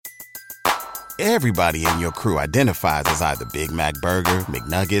Everybody in your crew identifies as either Big Mac Burger,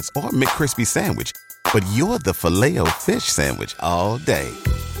 McNuggets, or McCrispy Sandwich. But you're the Filet-O-Fish Sandwich all day.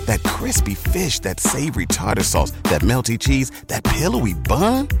 That crispy fish, that savory tartar sauce, that melty cheese, that pillowy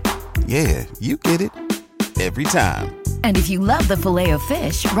bun. Yeah, you get it. Every time. And if you love the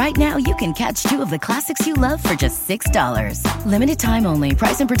Filet-O-Fish, right now you can catch two of the classics you love for just $6. Limited time only.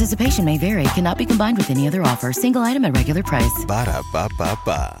 Price and participation may vary. Cannot be combined with any other offer. Single item at regular price.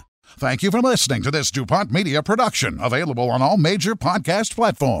 Ba-da-ba-ba-ba. Thank you for listening to this DuPont Media production, available on all major podcast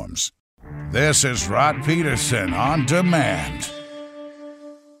platforms. This is Rod Peterson on demand.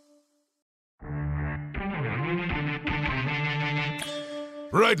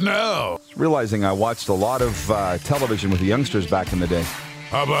 Right now. Realizing I watched a lot of television with the youngsters back in the day.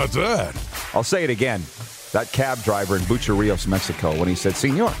 How about that? I'll say it again. That cab driver in Bucharrios, Mexico, when he said,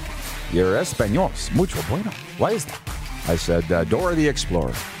 "Señor, your español's mucho bueno." Why is that? I said, Dora the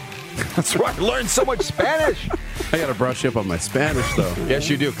Explorer. That's why I learned so much Spanish. I got to brush up on my Spanish, though. Yes,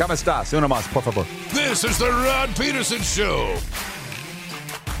 you do. ¿Cómo estás? Una más, por favor. This is the Rod Peterson Show.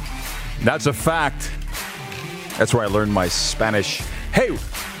 That's a fact. That's where I learned my Spanish. Hey,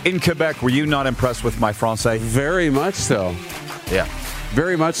 in Quebec, were you not impressed with my Francais? Very much so. Yeah.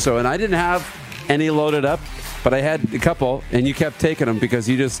 Very much so. And I didn't have any loaded up, but I had a couple, and you kept taking them because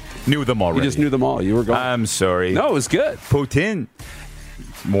you just knew them already. You just knew them all. You were going. I'm sorry. No, it was good. Poutine.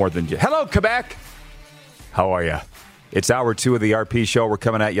 More than just. Hello, Quebec. How are you? It's hour 2 of the RP show. We're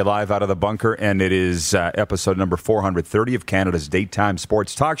coming at you live out of the bunker, and it is episode number 430 of Canada's daytime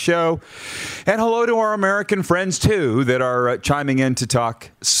sports talk show. And hello to our American friends, too, that are chiming in to talk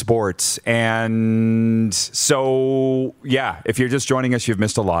sports. And so, yeah, if you're just joining us, you've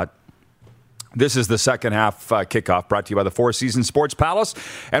missed a lot. This is the second half kickoff brought to you by the Four Seasons Sports Palace.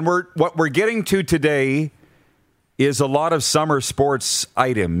 And what we're getting to today is a lot of summer sports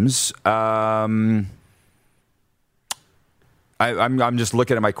items. I'm just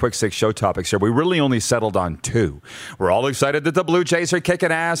looking at my quick 6 show topics here. We really only settled on 2. We're all excited that the Blue Jays are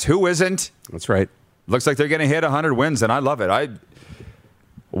kicking ass. Who isn't? That's right. Looks like they're going to hit 100 wins, and I love it.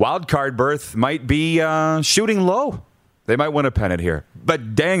 Wild card berth might be shooting low. They might win a pennant here.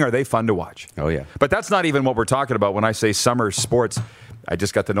 But dang, are they fun to watch. Oh, yeah. But that's not even what we're talking about when I say summer sports. I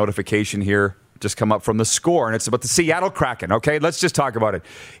just got the notification here. Just come up from the Score, and it's about the Seattle Kraken. Okay, let's just talk about it.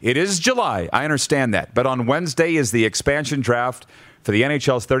 It is July. I understand that. But on Wednesday is the expansion draft for the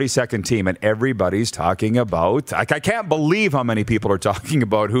NHL's 32nd team, and everybody's talking about, I can't believe how many people are talking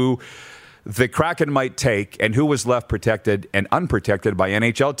about who the Kraken might take and who was left protected and unprotected by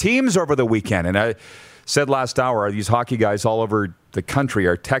NHL teams over the weekend. And I said last hour, these hockey guys all over the country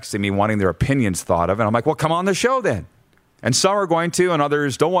are texting me wanting their opinions thought of, and I'm like, well, come on the show then. And some are going to, and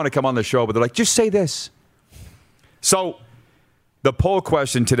others don't want to come on the show, but they're like, just say this. So the poll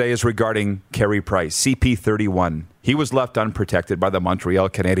question today is regarding Carey Price, CP31. He was left unprotected by the Montreal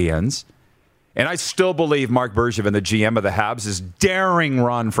Canadiens. And I still believe Mark Bergevin, the GM of the Habs, is daring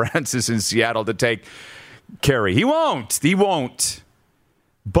Ron Francis in Seattle to take Carey. He won't.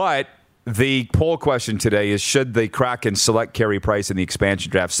 But the poll question today is, should the Kraken select Carey Price in the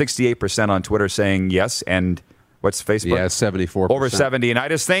expansion draft? 68% on Twitter saying yes, and what's Facebook? Yeah, 74%. Over 70. And I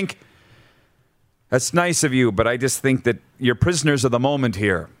just think, that's nice of you, but I just think that you're prisoners of the moment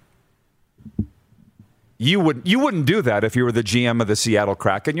here. You wouldn't do that if you were the GM of the Seattle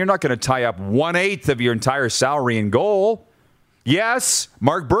Kraken. You're not going to tie up 1/8 of your entire salary in goal. Yes,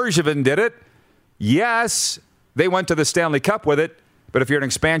 Mark Bergevin did it. Yes, they went to the Stanley Cup with it. But if you're an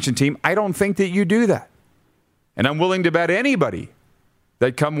expansion team, I don't think that you do that. And I'm willing to bet anybody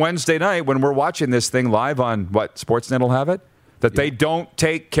that come Wednesday night when we're watching this thing live on, Sportsnet will have it? That they don't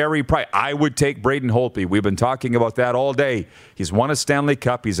take Carey Price. I would take Braden Holtby. We've been talking about that all day. He's won a Stanley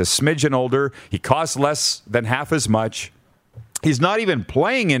Cup. He's a smidgen older. He costs less than half as much. He's not even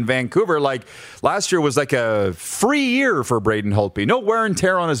playing in Vancouver. Like last year was like a free year for Braden Holtby. No wear and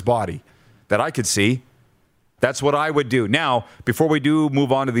tear on his body that I could see. That's what I would do. Now, before we do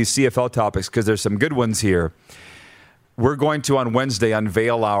move on to these CFL topics, because there's some good ones here, we're going to, on Wednesday,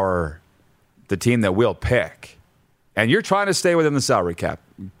 unveil the team that we'll pick. And you're trying to stay within the salary cap.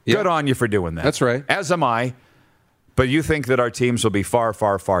 Yep. Good on you for doing that. That's right. As am I. But you think that our teams will be far,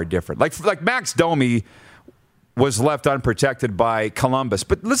 far, far different. Like Max Domi was left unprotected by Columbus.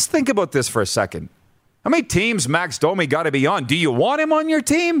 But let's think about this for a second. How many teams Max Domi got to be on? Do you want him on your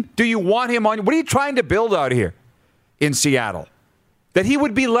team? Do you want him on? What are you trying to build out here in Seattle? That he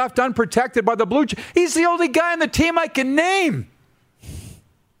would be left unprotected by the Blue Jays. He's the only guy on the team I can name.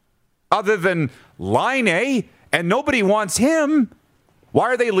 Other than Line, and nobody wants him. Why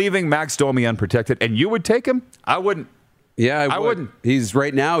are they leaving Max Domi unprotected? And you would take him? I wouldn't. Yeah, I wouldn't. He's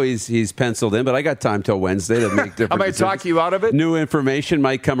penciled in, but I got time till Wednesday to make different I might decisions. talk you out of it. New information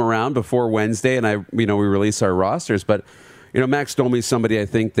might come around before Wednesday, and we release our rosters. But Max Domi is somebody I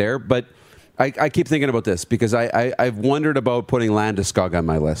think there. But I keep thinking about this because I've wondered about putting Landeskog on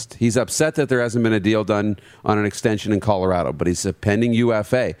my list. He's upset that there hasn't been a deal done on an extension in Colorado, but he's a pending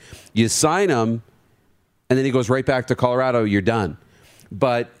UFA. You sign him, and then he goes right back to Colorado. You're done.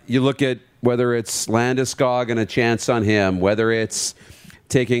 But you look at whether it's Landeskog and a chance on him, whether it's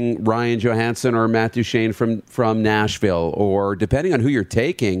taking Ryan Johansson or Matt Duchene from Nashville, or depending on who you're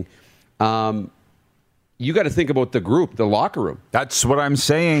taking, you got to think about the group, the locker room. That's what I'm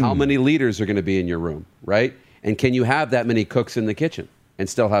saying. How many leaders are going to be in your room, right? And can you have that many cooks in the kitchen and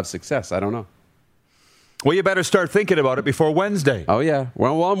still have success? I don't know. Well, you better start thinking about it before Wednesday. Oh, yeah.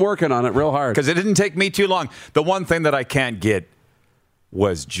 Well, I'm working on it real hard. Because it didn't take me too long. The one thing that I can't get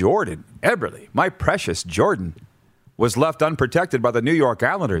was Jordan Eberle. My precious Jordan was left unprotected by the New York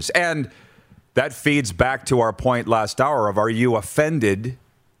Islanders. And that feeds back to our point last hour of, are you offended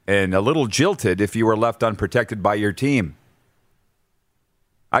and a little jilted if you were left unprotected by your team?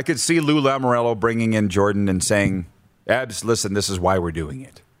 I could see Lou Lamoriello bringing in Jordan and saying, Ebs, listen, this is why we're doing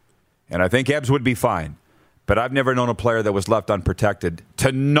it. And I think Ebs would be fine. But I've never known a player that was left unprotected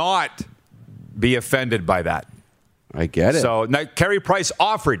to not be offended by that. I get it. So now Carey Price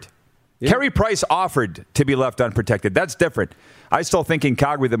offered. Yeah. Carey Price offered to be left unprotected. That's different. I still think in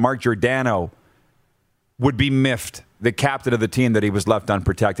Calgary that Mark Giordano would be miffed, the captain of the team, that he was left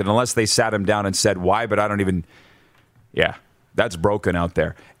unprotected, unless they sat him down and said why, but I don't even... Yeah, that's broken out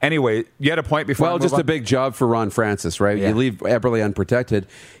there. Anyway, you had a point before. Well, just a big job for Ron Francis, right? Yeah. You leave Eberle unprotected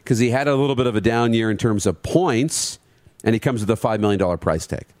because he had a little bit of a down year in terms of points, and he comes with a $5 million price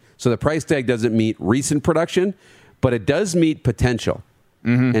tag. So the price tag doesn't meet recent production, but it does meet potential.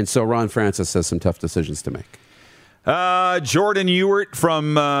 Mm-hmm. And so Ron Francis has some tough decisions to make. Jordan Ewert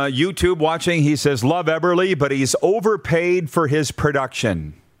from YouTube watching, he says, love Eberle, but he's overpaid for his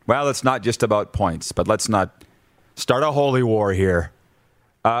production. Well, it's not just about points, but let's not start a holy war here.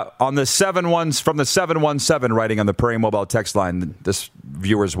 On the 717 writing on the Prairie Mobile text line, this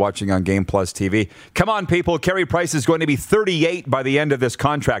viewer's watching on Game Plus TV. Come on, people. Carey Price is going to be 38 by the end of this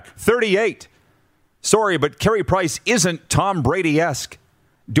contract. 38. Sorry, but Carey Price isn't Tom Brady-esque.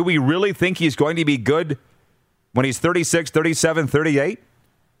 Do we really think he's going to be good when he's 36, 37, 38?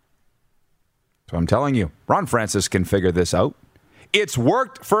 So I'm telling you, Ron Francis can figure this out. It's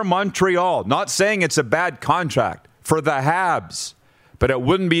worked for Montreal. Not saying it's a bad contract for the Habs, but it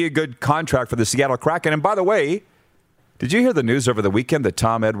wouldn't be a good contract for the Seattle Kraken. And by the way, did you hear the news over the weekend that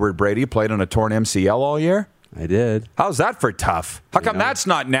Tom Edward Brady played on a torn MCL all year? I did. How's that for tough? How come that's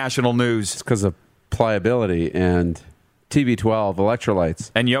not national news? It's because of pliability and TB12,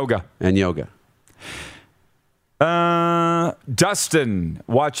 electrolytes. And yoga. Dustin,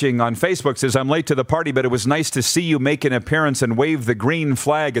 watching on Facebook, says, I'm late to the party, but it was nice to see you make an appearance and wave the green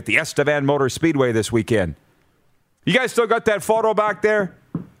flag at the Estevan Motor Speedway this weekend. You guys still got that photo back there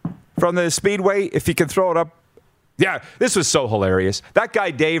from the Speedway? If you can throw it up. Yeah, this was so hilarious. That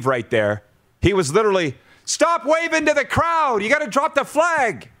guy Dave right there, he was literally, stop waving to the crowd. You got to drop the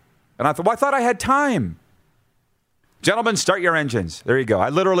flag. And I thought, well, I thought I had time. Gentlemen, start your engines. There you go. I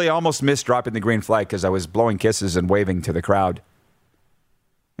literally almost missed dropping the green flag because I was blowing kisses and waving to the crowd.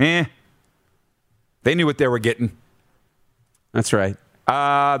 They knew what they were getting. That's right.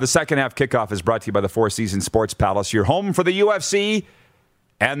 The second half kickoff is brought to you by the Four Seasons Sports Palace, your home for the UFC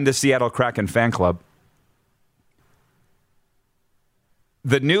and the Seattle Kraken fan club.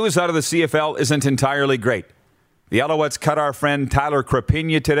 The news out of the CFL isn't entirely great. The Alouettes cut our friend Tyler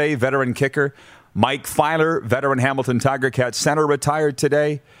Crapigna today, veteran kicker. Mike Filer, veteran Hamilton Tiger Cat center, retired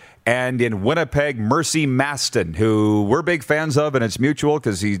today. And in Winnipeg, Mercy Maston, who we're big fans of, and it's mutual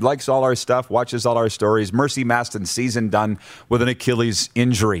because he likes all our stuff, watches all our stories. Mercy Maston's season done with an Achilles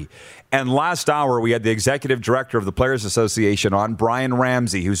injury. And last hour, we had the executive director of the Players Association on, Brian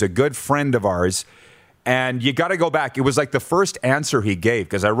Ramsey, who's a good friend of ours. And you got to go back. It was like the first answer he gave,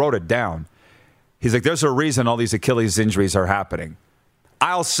 because I wrote it down. He's like, there's a reason all these Achilles injuries are happening.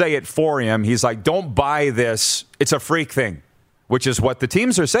 I'll say it for him. He's like, don't buy this. It's a freak thing, which is what the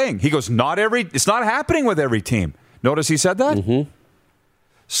teams are saying. He goes, it's not happening with every team. Notice he said that? Mm-hmm.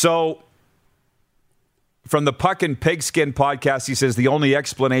 So from the Puck and Pigskin podcast, he says, the only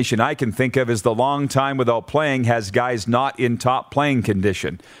explanation I can think of is the long time without playing has guys not in top playing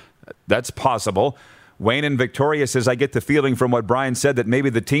condition. That's possible. Wayne in Victoria says, I get the feeling from what Brian said that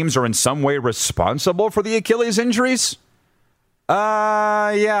maybe the teams are in some way responsible for the Achilles injuries.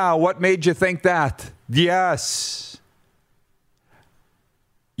 Yeah, what made you think that? Yes.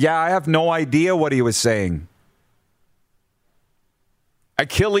 Yeah, I have no idea what he was saying.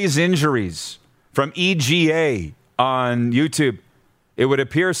 Achilles injuries from EGA on YouTube. It would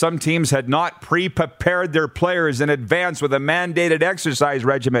appear some teams had not pre-prepared their players in advance with a mandated exercise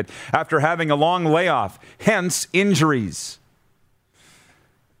regimen after having a long layoff, hence injuries.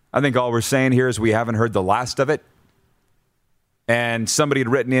 I think all we're saying here is we haven't heard the last of it. And somebody had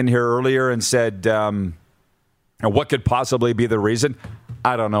written in here earlier and said, what could possibly be the reason?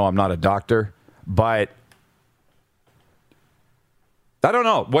 I don't know. I'm not a doctor, but I don't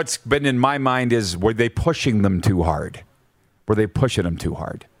know. What's been in my mind is, were they pushing them too hard? Were they pushing them too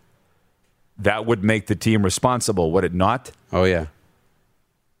hard? That would make the team responsible, would it not? Oh, yeah.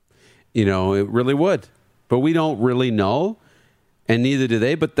 It really would. But we don't really know, and neither do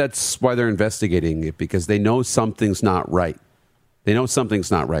they, but that's why they're investigating it, because they know something's not right. They know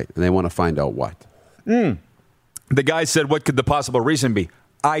something's not right, and they want to find out what. The guy said, what could the possible reason be?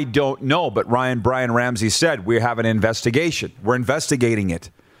 I don't know, but Brian Ramsey said, we have an investigation. We're investigating it.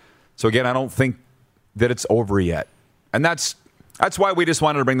 So again, I don't think that it's over yet. And that's why we just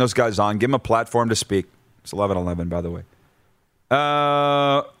wanted to bring those guys on, give them a platform to speak. It's 11:11, by the way.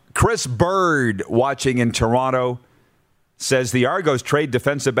 Chris Bird, watching in Toronto, says the Argos trade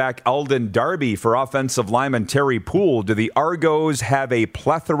defensive back Alden Darby for offensive lineman Terry Poole. Do the Argos have a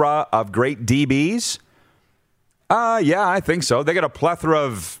plethora of great DBs? Yeah, I think so. They got a plethora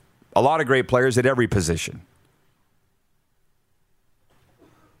of a lot of great players at every position.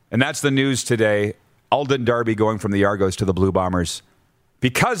 And that's the news today. Alden Darby going from the Argos to the Blue Bombers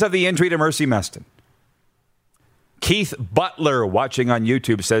because of the injury to Mercy Meston. Keith Butler, watching on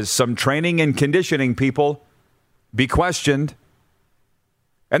YouTube, says some training and conditioning people be questioned.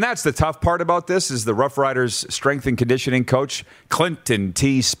 And that's the tough part about this, is the Rough Riders strength and conditioning coach, Clinton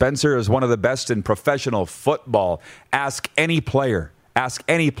T. Spencer, is one of the best in professional football. Ask any player. Ask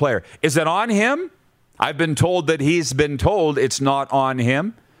any player. Is it on him? I've been told that he's been told it's not on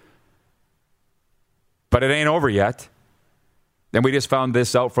him. But it ain't over yet. And we just found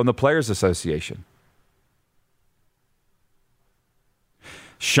this out from the Players Association.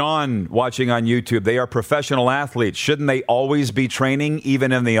 Sean, watching on YouTube, they are professional athletes. Shouldn't they always be training,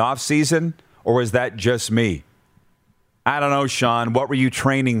 even in the off season? Or is that just me? I don't know, Sean. What were you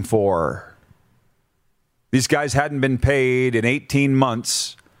training for? These guys hadn't been paid in 18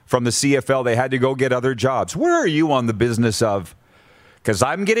 months from the CFL. They had to go get other jobs. Where are you on the business of? Because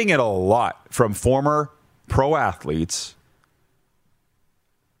I'm getting it a lot from former pro athletes.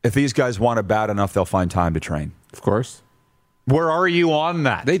 If these guys want it bad enough, they'll find time to train. Of course. Where are you on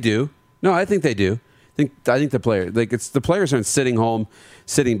that? They do. No, I think they do. I think the players aren't sitting home,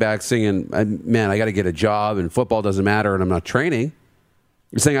 sitting back, singing, "Man, I got to get a job, and football doesn't matter, and I'm not training."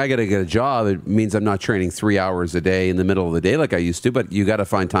 You're saying I got to get a job. It means I'm not training 3 hours a day in the middle of the day like I used to, but you got to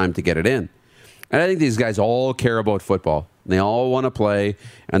find time to get it in. And I think these guys all care about football. They all want to play,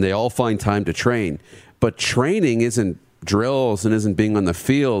 and they all find time to train. But training isn't drills and isn't being on the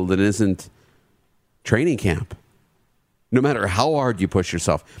field and isn't training camp. No matter how hard you push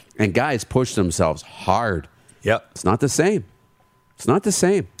yourself. And guys push themselves hard. Yep. It's not the same. It's not the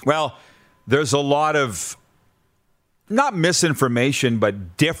same. Well, there's a lot of, not misinformation,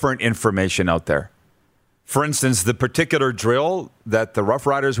 but different information out there. For instance, the particular drill that the Rough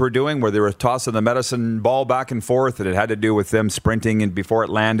Riders were doing, where they were tossing the medicine ball back and forth, and it had to do with them sprinting and before it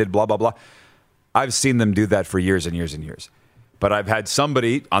landed, blah, blah, blah. I've seen them do that for years and years and years. But I've had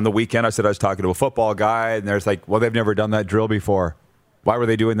somebody on the weekend, I said I was talking to a football guy, and they're like, well, they've never done that drill before. Why were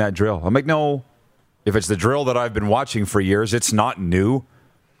they doing that drill? I'm like, no. If it's the drill that I've been watching for years, it's not new.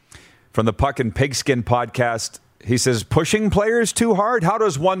 From the Puck and Pigskin podcast, he says, pushing players too hard? How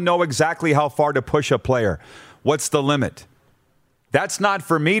does one know exactly how far to push a player? What's the limit? That's not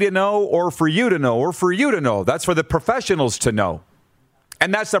for me to know or for you to know or for you to know. That's for the professionals to know.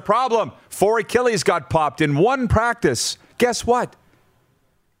 And that's the problem. 4 Achilles got popped in one practice. Guess what?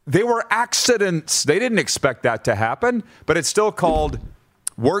 They were accidents. They didn't expect that to happen, but it's still called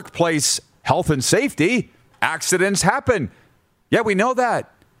workplace health and safety. Accidents happen. Yeah, we know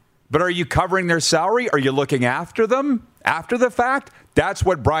that. But are you covering their salary? Are you looking after them after the fact? That's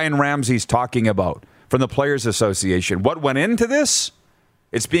what Brian Ramsey's talking about from the Players Association. What went into this?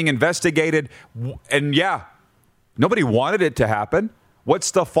 It's being investigated. And yeah, nobody wanted it to happen.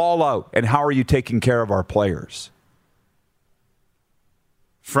 What's the fallout? And how are you taking care of our players?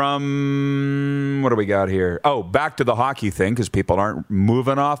 From, what do we got here? Oh, back to the hockey thing, because people aren't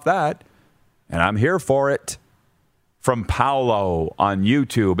moving off that. And I'm here for it. From Paolo on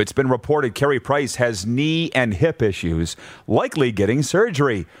YouTube, it's been reported Carey Price has knee and hip issues, likely getting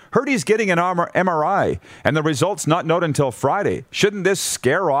surgery. Heard he's getting an MRI, and the results not known until Friday. Shouldn't this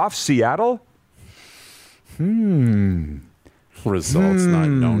scare off Seattle? Results not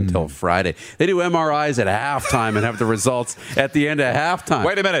known till Friday. They do MRIs at halftime and have the results at the end of halftime.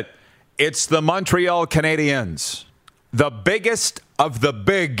 Wait a minute. It's the Montreal Canadiens, the biggest of the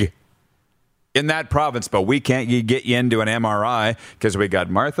big in that province, but we can't get you into an MRI because we got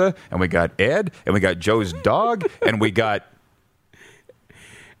Martha and we got Ed and we got Joe's dog and we got...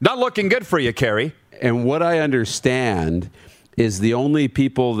 Not looking good for you, Kerry. And what I understand is the only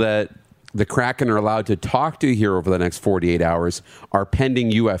people that the Kraken are allowed to talk to here over the next 48 hours are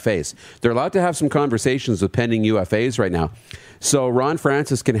pending UFAs. They're allowed to have some conversations with pending UFAs right now. So Ron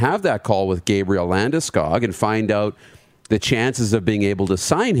Francis can have that call with Gabriel Landeskog and find out the chances of being able to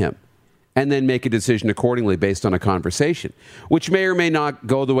sign him and then make a decision accordingly based on a conversation, which may or may not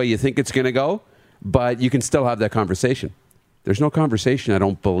go the way you think it's going to go, but you can still have that conversation. There's no conversation, I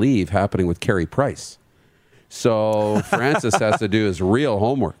don't believe, happening with Carey Price. So Francis has to do his real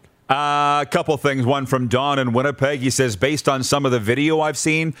homework. A couple things. One from Don in Winnipeg. He says, based on some of the video I've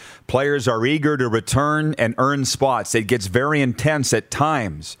seen, players are eager to return and earn spots. It gets very intense at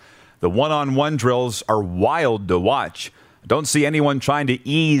times. The one-on-one drills are wild to watch. I don't see anyone trying to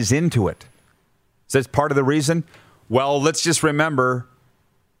ease into it. Is that part of the reason? Well, let's just remember,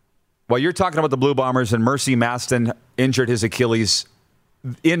 while you're talking about the Blue Bombers and Mercy Maston injured his Achilles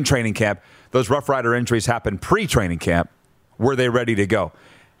in training camp, those Rough Rider injuries happened pre-training camp. Were they ready to go?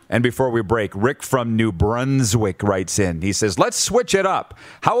 And before we break, Rick from New Brunswick writes in. He says, let's switch it up.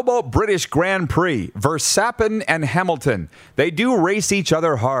 How about British Grand Prix? Verstappen and Hamilton. They do race each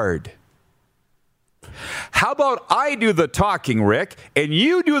other hard. How about I do the talking, Rick, and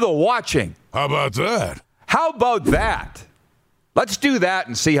you do the watching? How about that? How about that? Let's do that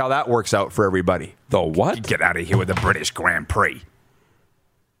and see how that works out for everybody. The what? Get out of here with the British Grand Prix.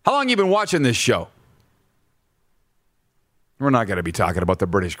 How long have you been watching this show? We're not going to be talking about the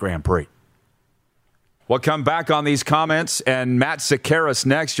British Grand Prix. We'll come back on these comments, and Matt Sekeres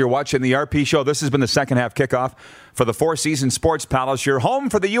next. You're watching the RP Show. This has been the second half kickoff for the Four Seasons Sports Palace, your home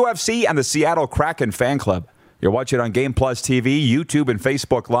for the UFC and the Seattle Kraken fan club. You're watching on Game Plus TV, YouTube, and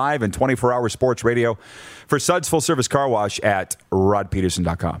Facebook Live, and 24-hour sports radio for Suds Full Service Car Wash at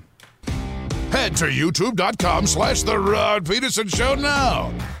rodpeterson.com. Head to youtube.com/The Rod Peterson Show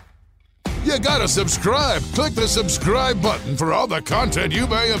now. You gotta subscribe. Click the subscribe button for all the content you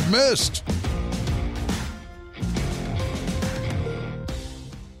may have missed.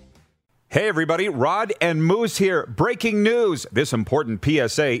 Hey everybody, Rod and Moose here. Breaking news. This important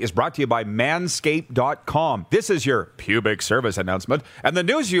PSA is brought to you by Manscaped.com. This is your pubic service announcement and the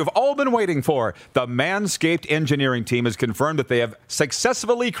news you've all been waiting for. The Manscaped engineering team has confirmed that they have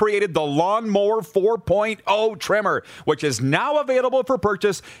successfully created the Lawnmower 4.0 trimmer, which is now available for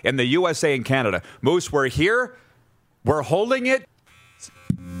purchase in the USA and Canada. Moose, we're here. We're holding it.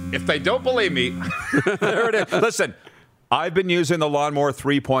 If they don't believe me, there it is. Listen. I've been using the Lawnmower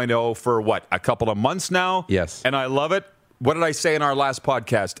 3.0 for, a couple of months now? Yes. And I love it. What did I say in our last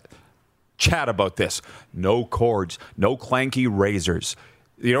podcast? Chat about this. No cords, no clanky razors.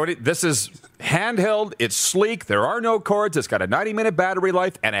 You know what? This is handheld. It's sleek. There are no cords. It's got a 90-minute battery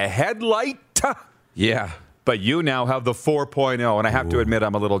life and a headlight. Yeah. But you now have the 4.0, and I have to admit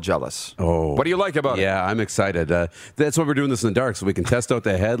I'm a little jealous. Oh. What do you like about it? Yeah, I'm excited. That's why we're doing this in the dark, so we can test out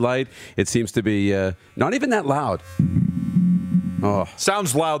the headlight. It seems to be not even that loud. Oh.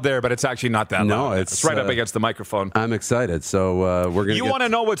 Sounds loud there, but it's actually not that loud. No, it's right up against the microphone. I'm excited, so we're going to. You want to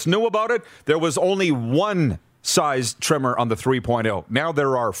know what's new about it? There was only one size trimmer on the 3.0. Now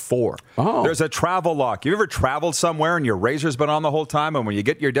there are 4. Oh. There's a travel lock. You ever traveled somewhere and your razor's been on the whole time, and when you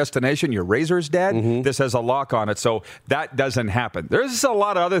get to your destination, your razor's dead? Mm-hmm. This has a lock on it, so that doesn't happen. There's a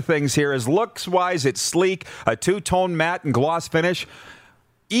lot of other things here. As looks-wise, it's sleek, a 2-tone matte and gloss finish.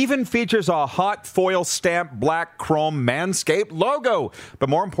 Even features a hot foil stamped black chrome Manscaped logo. But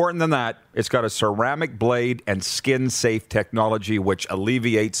more important than that, it's got a ceramic blade and skin-safe technology, which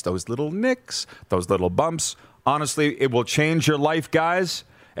alleviates those little nicks, those little bumps. Honestly, it will change your life, guys.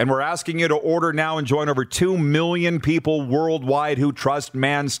 And we're asking you to order now and join over 2 million people worldwide who trust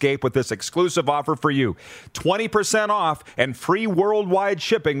Manscaped with this exclusive offer for you. 20% off and free worldwide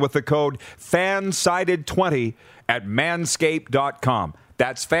shipping with the code FANSIDED20 at manscaped.com.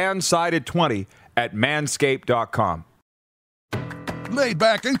 That's FANSIDED20 at manscaped.com. Laid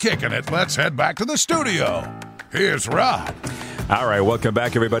back and kicking it, let's head back to the studio. Here's Rod. All right, welcome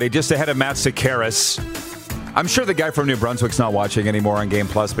back, everybody. Just ahead of Matt Sekeres. I'm sure the guy from New Brunswick's not watching anymore on Game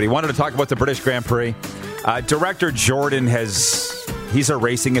Plus, but he wanted to talk about the British Grand Prix. Director Jordan he's a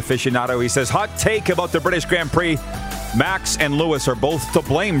racing aficionado. He says, hot take about the British Grand Prix. Max and Lewis are both to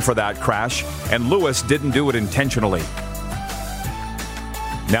blame for that crash, and Lewis didn't do it intentionally.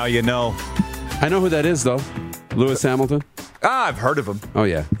 Now you know. I know who that is, though. Lewis Hamilton. I've heard of him. Oh,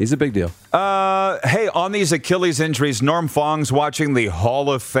 yeah. He's a big deal. Hey, on these Achilles injuries, Norm Fong's watching, the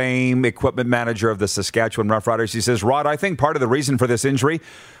Hall of Fame equipment manager of the Saskatchewan Roughriders. He says, Rod, I think part of the reason for this injury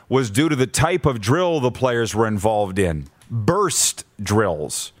was due to the type of drill the players were involved in. Burst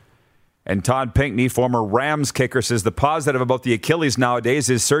drills. And Todd Pinkney, former Rams kicker, says the positive about the Achilles nowadays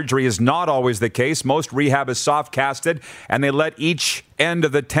is surgery is not always the case. Most rehab is soft casted, and they let each end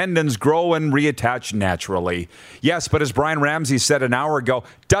of the tendons grow and reattach naturally. Yes, but as Brian Ramsey said an hour ago,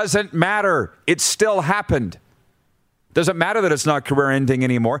 doesn't matter. It still happened. Doesn't matter that it's not career-ending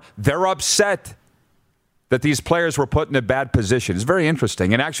anymore. They're upset that these players were put in a bad position. It's very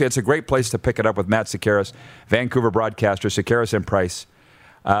interesting. And actually, it's a great place to pick it up with Matt Sekeres, Vancouver broadcaster, Sekeres and Price.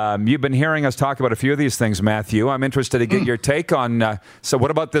 You've been hearing us talk about a few of these things, Matthew. I'm interested to get your take on, so what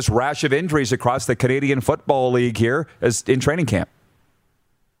about this rash of injuries across the Canadian Football League here as in training camp?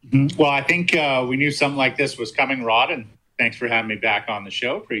 Well, I think we knew something like this was coming, Rod, and thanks for having me back on the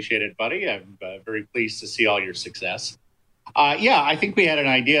show. Appreciate it, buddy. I'm very pleased to see all your success. I think we had an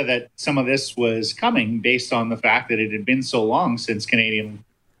idea that some of this was coming based on the fact that it had been so long since Canadian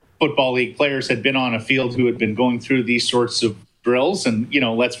Football League players had been on a field who had been going through these sorts of drills. And,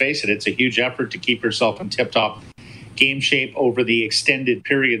 let's face it, it's a huge effort to keep yourself in tip-top game shape over the extended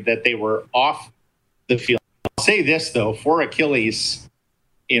period that they were off the field. I'll say this, though, for Achilles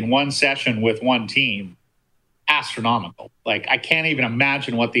in one session with one team, astronomical. Like, I can't even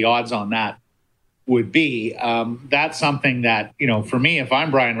imagine what the odds on that would be. That's something that, for me, if I'm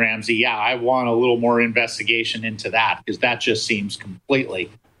Brian Ramsey, I want a little more investigation into that, because that just seems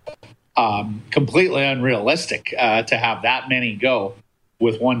completely unrealistic to have that many go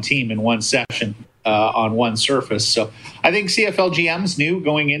with one team in one session on one surface. So I think CFL GMs knew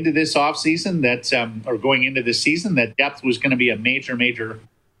going into this offseason going into this season that depth was going to be a major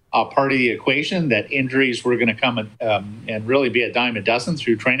part of the equation, that injuries were going to come and really be a dime a dozen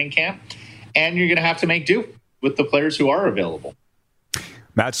through training camp. And you're going to have to make do with the players who are available.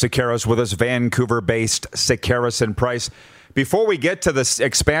 Matt Sekeres with us, Vancouver-based Sekeres and Price. Before we get to this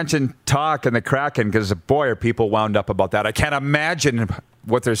expansion talk and the Kraken, because boy, are people wound up about that. I can't imagine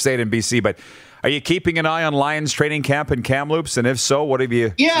what they're saying in BC, but are you keeping an eye on Lions training camp and Kamloops? And if so, what have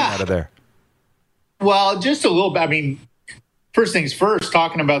you seen out of there? Well, just a little bit. I mean, first things first,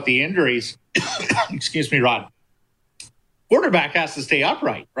 talking about the injuries, excuse me, Rod. Quarterback has to stay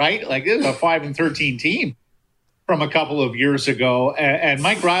upright, right? Like, this is a 5-13 team from a couple of years ago. And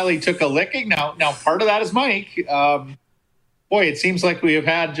Mike Riley took a licking. Now part of that is Mike. Boy, it seems like we have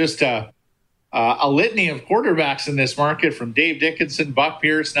had just a litany of quarterbacks in this market, from Dave Dickinson, Buck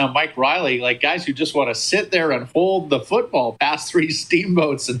Pierce, now Mike Riley, like guys who just want to sit there and hold the football past three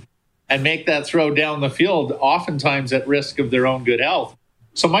steamboats and make that throw down the field, oftentimes at risk of their own good health.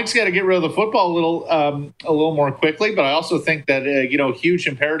 So Mike's got to get rid of the football a little more quickly, but I also think that huge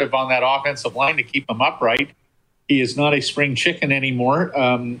imperative on that offensive line to keep him upright. He is not a spring chicken anymore.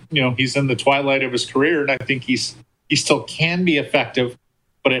 He's in the twilight of his career, and I think he still can be effective,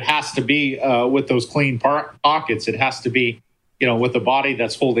 but it has to be with those clean pockets. It has to be, with a body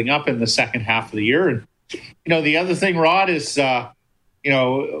that's holding up in the second half of the year. And, the other thing, Rod, is,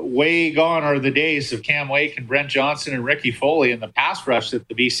 way gone are the days of Cam Wake and Brent Johnson and Ricky Foley and the pass rush that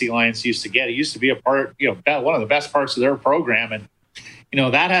the BC Lions used to get. It used to be a part, one of the best parts of their program. And,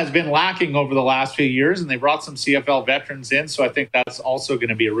 that has been lacking over the last few years, and they brought some CFL veterans in. So I think that's also going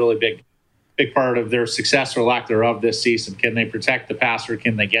to be a really big part of their success or lack thereof this season. Can they protect the passer?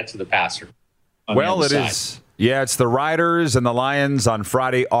 Can they get to the passer? Well, it is. Yeah, it's the Riders and the Lions on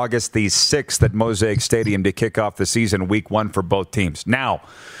Friday, August the 6th at Mosaic Stadium to kick off the season, week one for both teams. Now,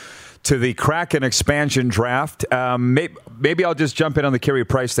 to the Kraken expansion draft. Maybe I'll just jump in on the Carey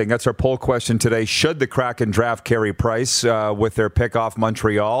Price thing. That's our poll question today. Should the Kraken draft Carey Price with their pick off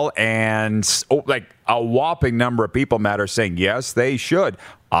Montreal? And a whopping number of people, Matt, are saying yes, they should.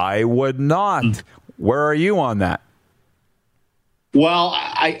 I would not. Where are you on that? Well,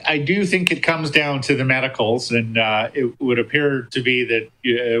 I do think it comes down to the medicals, and it would appear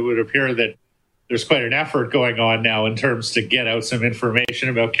that there's quite an effort going on now in terms to get out some information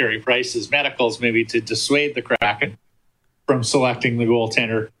about Carey Price's medicals, maybe to dissuade the Kraken from selecting the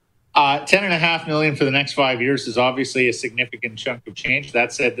goaltender. $10.5 million for the next 5 years is obviously a significant chunk of change.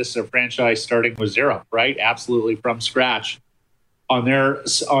 That said, this is a franchise starting with zero, right? Absolutely from scratch on their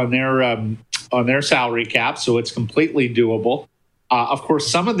salary cap, so it's completely doable. Of course,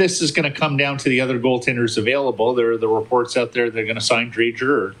 some of this is going to come down to the other goaltenders available. There are the reports out there they're going to sign Dreger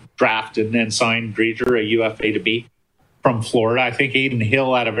or draft and then sign Dreger, a UFA to be from Florida. I think Aiden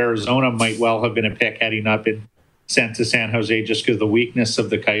Hill out of Arizona might well have been a pick had he not been sent to San Jose just because of the weakness of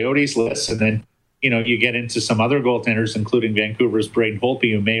the Coyotes list. And then you get into some other goaltenders, including Vancouver's Braden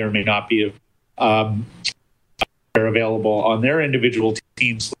Holtby, who may or may not be available on their individual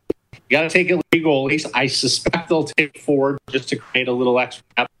teams. You got to take it three goalies. I suspect they'll take forward just to create a little extra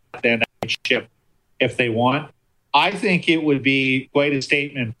depth and chip if they want. I think it would be quite a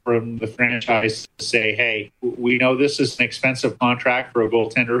statement from the franchise to say, hey, we know this is an expensive contract for a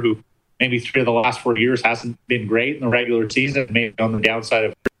goaltender who maybe 3 of the last 4 years hasn't been great in the regular season, maybe on the downside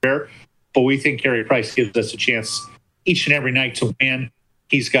of career. But we think Carey Price gives us a chance each and every night to win.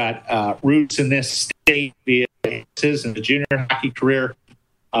 He's got roots in this state via his in the junior hockey career.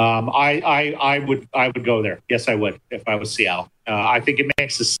 I would go there. Yes, I would if I was Seattle. I think it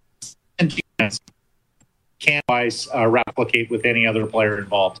makes sense. Can't replicate with any other player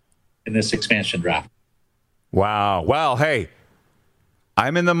involved in this expansion draft. Wow. Well, hey,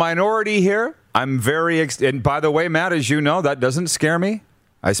 I'm in the minority here. I'm very and by the way, Matt, as you know, that doesn't scare me.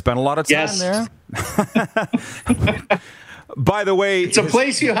 I spent a lot of time there. By the way, it's a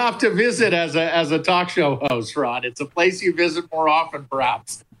place you have to visit as a talk show host, Rod. It's a place you visit more often,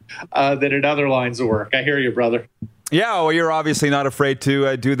 perhaps, than in other lines of work. I hear you, brother. Yeah, well, you're obviously not afraid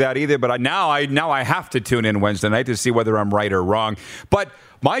to do that either. But now I have to tune in Wednesday night to see whether I'm right or wrong. But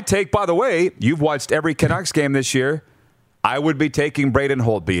my take, by the way, you've watched every Canucks game this year. I would be taking Braden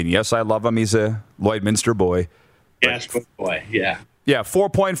Holtby. And yes, I love him. He's a Lloydminster boy. Yes, good boy. Yeah. Yeah,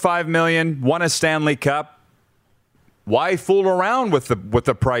 $4.5 million, won a Stanley Cup. Why fool around with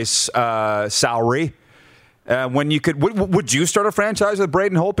the Price salary? When you could, would you start a franchise with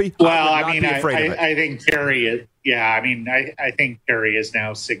Braden Holtby? Well, I think Carey. I think Carey is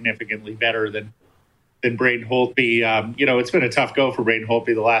now significantly better than Braden Holtby. It's been a tough go for Braden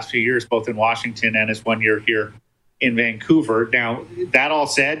Holtby the last few years, both in Washington and his 1 year here in Vancouver. Now, that all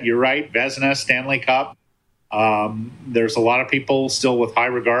said, you're right. Vezina, Stanley Cup. There's a lot of people still with high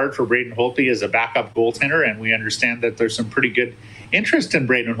regard for Braden Holtby as a backup goaltender, and we understand that there's some pretty good interest in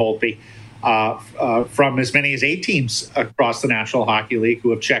Braden Holtby. From as many as 8 teams across the National Hockey League who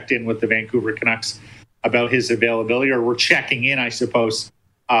have checked in with the Vancouver Canucks about his availability, or were checking in, I suppose,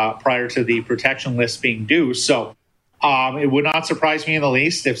 prior to the protection list being due. So it would not surprise me in the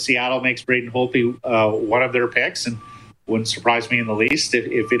least if Seattle makes Braden Holtby one of their picks, and wouldn't surprise me in the least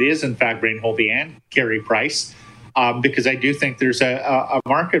if it is, in fact, Braden Holtby and Carey Price, because I do think there's a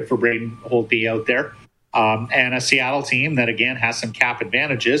market for Braden Holtby out there. And a Seattle team that, again, has some cap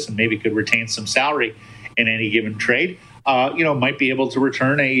advantages and maybe could retain some salary in any given trade, might be able to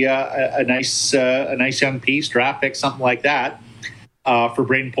return a nice young piece, draft pick, something like that, for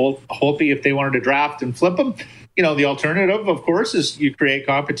Braden Holtby if they wanted to draft and flip him. The alternative, of course, is you create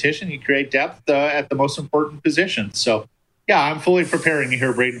competition, you create depth at the most important position. So, yeah, I'm fully preparing to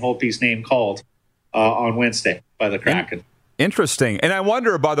hear Braden Holtby's name called on Wednesday by the Kraken. Interesting. And I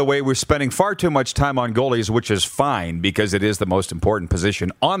wonder, by the way, we're spending far too much time on goalies, which is fine because it is the most important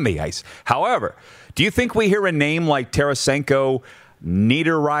position on the ice. However, do you think we hear a name like Tarasenko,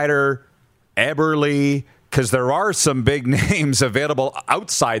 Niederreiter, Eberle? Because there are some big names available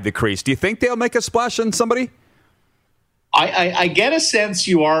outside the crease. Do you think they'll make a splash on somebody? I get a sense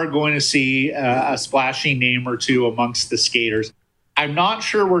you are going to see a splashy name or two amongst the skaters. I'm not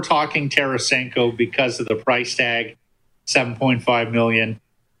sure we're talking Tarasenko because of the price tag. $7.5 million,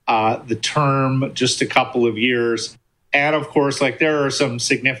 the term just a couple of years, and of course, there are some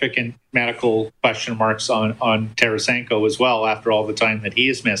significant medical question marks on Tarasenko as well after all the time that he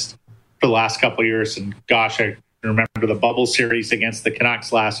has missed for the last couple of years. And gosh, I remember the bubble series against the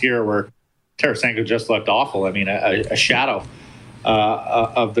Canucks last year where Tarasenko just looked awful. I mean, a shadow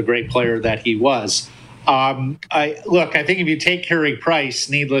of the great player that he was. I think if you take Carey Price,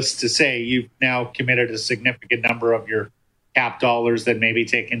 needless to say, you've now committed a significant number of your cap dollars that maybe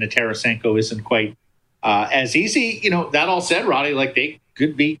taking to Tarasenko isn't quite as easy. That all said, Roddy, they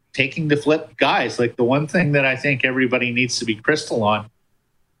could be taking the flip guys. The one thing that I think everybody needs to be crystal on,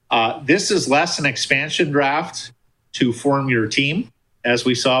 this is less an expansion draft to form your team, as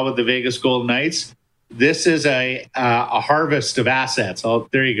we saw with the Vegas Golden Knights. This is a harvest of assets.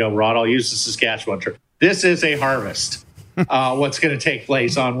 There you go, Rod. I'll use the Saskatchewan term. This is a harvest. What's going to take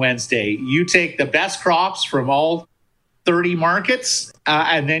place on Wednesday? You take the best crops from all 30 markets,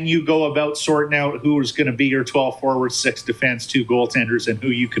 and then you go about sorting out who's going to be your 12 forwards, 6 defense, 2 goaltenders, and who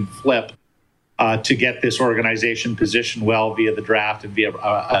you can flip to get this organization positioned well via the draft and via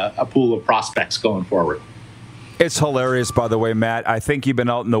a pool of prospects going forward. It's hilarious, by the way, Matt. I think you've been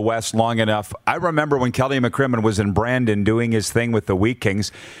out in the West long enough. I remember when Kelly McCrimmon was in Brandon doing his thing with the Wheat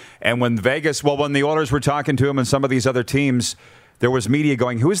Kings, and when the Oilers were talking to him and some of these other teams, there was media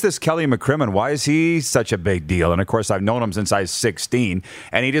going, who's this Kelly McCrimmon? Why is he such a big deal? And, of course, I've known him since I was 16.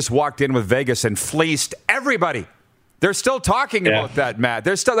 And he just walked in with Vegas and fleeced everybody. They're still talking about that, Matt.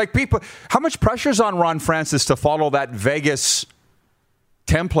 They're still like people. How much pressure's on Ron Francis to follow that Vegas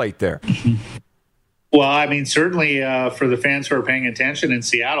template there? Well, I mean, certainly for the fans who are paying attention in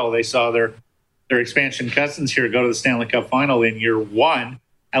Seattle, they saw their expansion cousins here go to the Stanley Cup final in year one.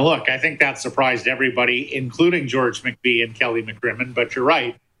 And look, I think that surprised everybody, including George McVie and Kelly McCrimmon. But you're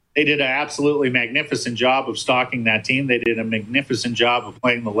right. They did an absolutely magnificent job of stocking that team. They did a magnificent job of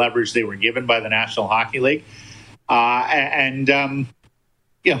playing the leverage they were given by the National Hockey League. I've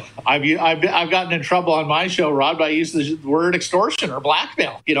gotten in trouble on my show, Rod, by using the word extortion or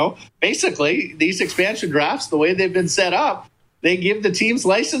blackmail. Basically, these expansion drafts, the way they've been set up, they give the teams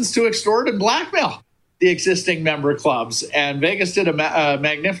license to extort and blackmail the existing member clubs. And Vegas did a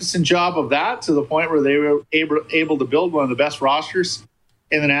magnificent job of that, to the point where they were able to build one of the best rosters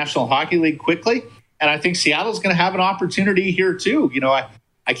in the National Hockey League quickly. And I think Seattle's going to have an opportunity here too.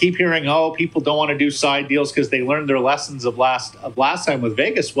 I keep hearing, people don't want to do side deals because they learned their lessons of last time with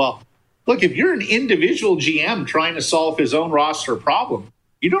Vegas. Well, look, if you're an individual GM trying to solve his own roster problem,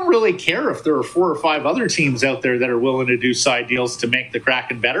 you don't really care if there are 4 or 5 other teams out there that are willing to do side deals to make the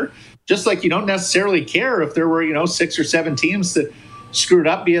Kraken better. Just like you don't necessarily care if there were, 6 or 7 teams that screwed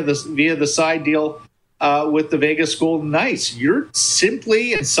up via the side deal with the Vegas Golden Knights. You're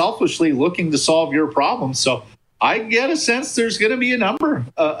simply and selfishly looking to solve your problem. So I get a sense there's going to be a number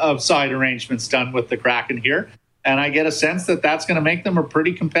of side arrangements done with the Kraken here. And I get a sense that that's going to make them a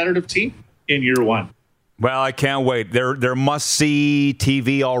pretty competitive team in year one. Well, I can't wait. They're must-see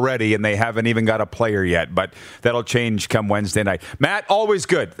TV already, and they haven't even got a player yet. But that'll change come Wednesday night. Matt, always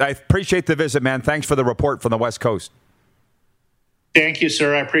good. I appreciate the visit, man. Thanks for the report from the West Coast. Thank you,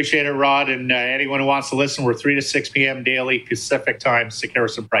 sir. I appreciate it, Rod. And anyone who wants to listen, we're 3 to 6 p.m. daily Pacific time,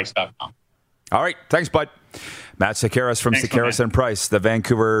 SekeresandPrice.com. All right. Thanks, bud. Matt Sekeres from Sekeres and Price, the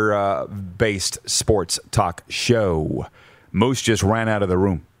Vancouver-based sports talk show. Moose just ran out of the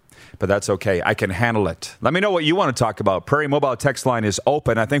room, but that's okay. I can handle it. Let me know what you want to talk about. Prairie Mobile text line is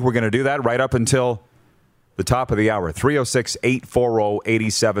open. I think we're going to do that right up until the top of the hour.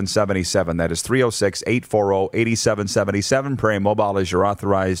 306-840-8777. That is 306-840-8777. Prairie Mobile is your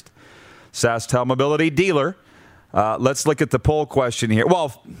authorized SaskTel mobility dealer. Let's look at the poll question here.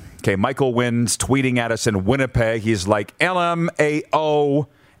 Well, okay, Michael Wynn's tweeting at us in Winnipeg. He's like, LMAO,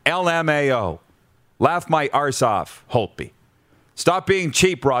 LMAO. Laugh my arse off, Holtby. Stop being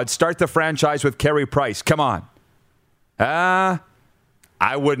cheap, Rod. Start the franchise with Carey Price. Come on. I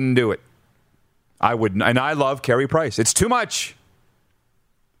wouldn't do it. I wouldn't. And I love Carey Price. It's too much.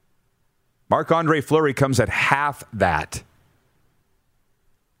 Marc-Andre Fleury comes at half that.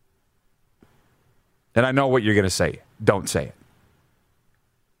 And I know what you're going to say. Don't say it.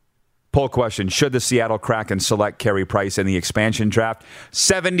 Poll question. Should the Seattle Kraken select Carey Price in the expansion draft?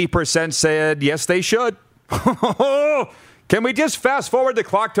 70% said yes, they should. Can we just fast forward the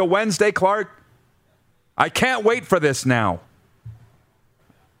clock to Wednesday, Clark? I can't wait for this now.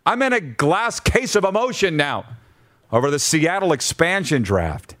 I'm in a glass case of emotion now over the Seattle expansion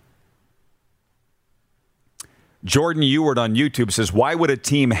draft. Jordan Ewart on YouTube says, why would a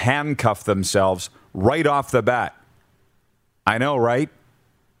team handcuff themselves right off the bat? I know, right?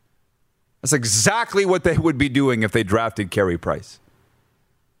 That's exactly what they would be doing if they drafted Carey Price.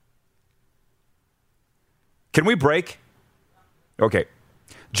 Can we break? Okay.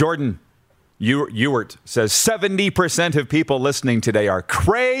 Jordan Ewart says 70% of people listening today are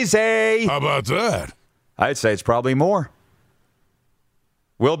crazy. How about that? I'd say it's probably more.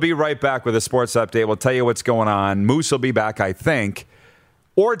 We'll be right back with a sports update. We'll tell you what's going on. Moose will be back, I think.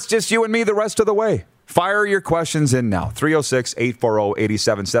 Or it's just you and me the rest of the way. Fire your questions in now.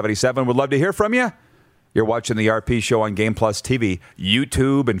 306-840-8777. Would love to hear from you. You're watching the RP Show on Game Plus TV,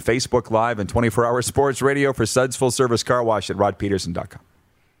 YouTube, and Facebook Live, and 24-hour sports radio for Suds Full Service Car Wash at rodpeterson.com.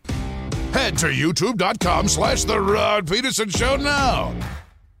 Head to youtube.com/The Rod Peterson Show now.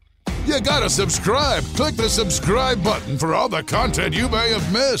 You gotta subscribe. Click the subscribe button for all the content you may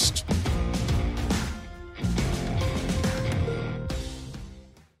have missed.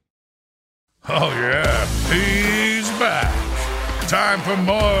 Oh, yeah, he's back. Time for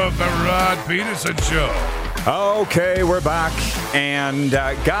more of the Rod Peterson Show. Okay, we're back. And,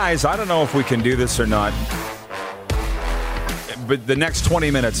 guys, I don't know if we can do this or not. But the next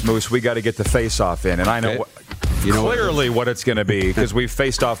 20 minutes, Moose, we got to get the face-off in. And I know clearly what it's going to be because we've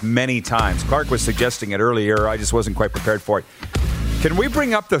faced off many times. Clark was suggesting it earlier. I just wasn't quite prepared for it. Can we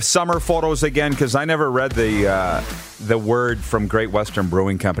bring up the summer photos again? Because I never read the word from Great Western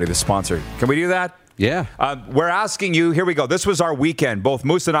Brewing Company, the sponsor. Can we do that? Yeah. We're asking you, here we go. This was our weekend. Both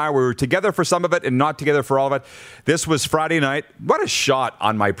Moose and I were together for some of it and not together for all of it. This was Friday night. What a shot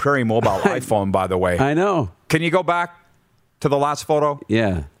on my Prairie Mobile iPhone, by the way. I know. Can you go back to the last photo?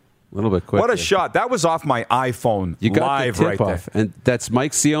 Yeah. A little bit quick. What a shot. That was off my iPhone. You got live the tip right off. there. And that's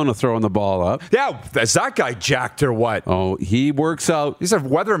Mike Siona throwing the ball up. Yeah. Is that guy jacked or what? Oh, he works out. He's a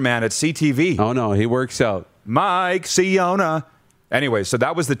weatherman at CTV. Oh, no, he works out. Mike Siona. Anyway, so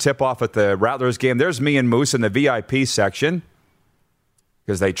that was the tip-off at the Rattlers game. There's me and Moose in the VIP section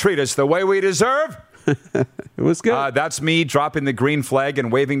because they treat us the way we deserve. It was good. That's me dropping the green flag and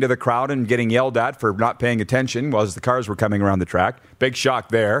waving to the crowd and getting yelled at for not paying attention as the cars were coming around the track. Big shock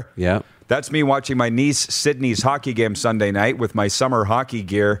there. Yeah. That's me watching my niece Sydney's hockey game Sunday night with my summer hockey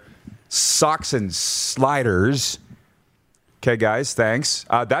gear, socks and sliders. Okay, guys, thanks.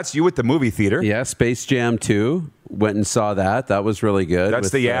 That's you at the movie theater. Yeah, Space Jam 2. Went and saw that. That was really good. That's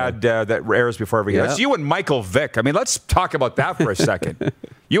the ad that airs before every game. Yeah. That's you and Michael Vick. I mean, let's talk about that for a second.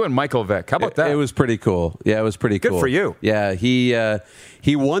 You and Michael Vick. How about that? It was pretty cool. Yeah, it was pretty cool. Good for you. Yeah, he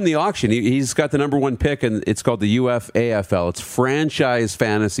won the auction. He's got the number one pick, and it's called the UFAFL. It's Franchise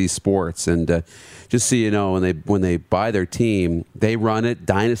Fantasy Sports. And just so you know, when they buy their team, they run it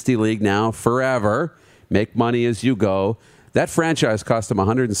Dynasty League now forever. Make money as you go. That franchise cost him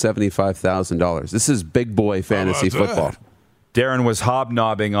 $175,000. This is big boy fantasy football. Darren was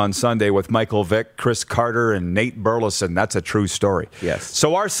hobnobbing on Sunday with Michael Vick, Chris Carter, and Nate Burleson. That's a true story. Yes.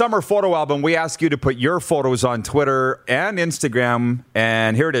 So our summer photo album, we ask you to put your photos on Twitter and Instagram.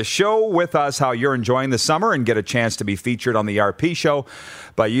 And here to show with us how you're enjoying the summer and get a chance to be featured on the RP Show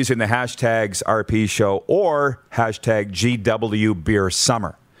by using the hashtags RP Show or hashtag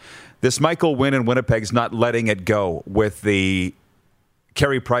GWBeerSummer. This Michael win in Winnipeg's not letting it go with the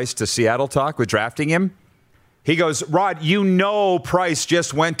Carey Price to Seattle talk with drafting him. He goes, Rod, you know Price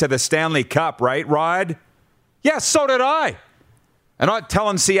just went to the Stanley Cup, right, Rod? Yeah, so did I. I'm not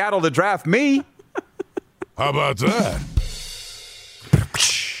telling Seattle to draft me. How about that?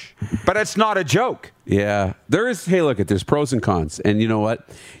 But it's not a joke. Yeah. There's pros and cons. And you know what?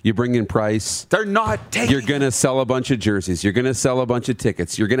 You bring in Price. They're not taking You're going to sell a bunch of jerseys. You're going to sell a bunch of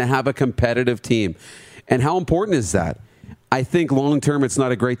tickets. You're going to have a competitive team. And how important is that? I think long-term it's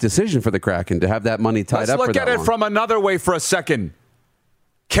not a great decision for the Kraken to have that money tied up for that long. Let's look at it from another way for a second.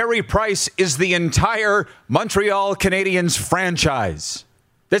 Carey Price is the entire Montreal Canadiens franchise.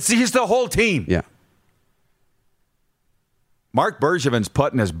 He's the whole team. Yeah. Mark Bergevin's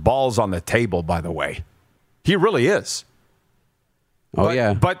putting his balls on the table, by the way. He really is.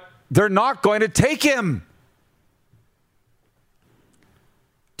 Yeah. But they're not going to take him.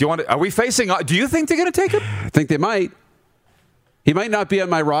 Do you think they're going to take him? I think they might. He might not be on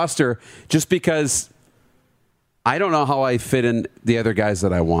my roster just because I don't know how I fit in the other guys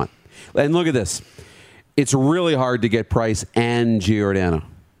that I want. And look at this. It's really hard to get Price and Giordano.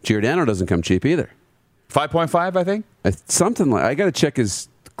 Giordano doesn't come cheap either. 5.5, I think. Something like I got to check his.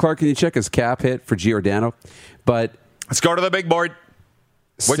 Clark, can you check his cap hit for Giordano? But let's go to the big board.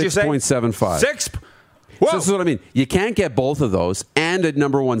 What'd you say? 6.75. 6. So this is what I mean. You can't get both of those and a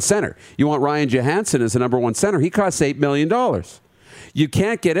number one center. You want Ryan Johansson as a number one center. He costs $8 million. You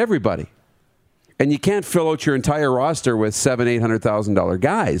can't get everybody. And you can't fill out your entire roster with $700,000-$800,000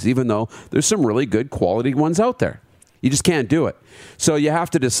 guys, even though there's some really good quality ones out there. You just can't do it. So you have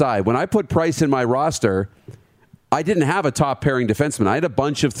to decide. When I put Price in my roster, I didn't have a top pairing defenseman. I had a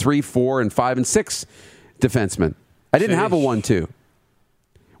bunch of 3, 4, and 5, and 6 defensemen. I didn't have a 1-2.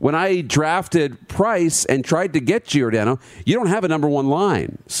 When I drafted Price and tried to get Giordano, you don't have a number one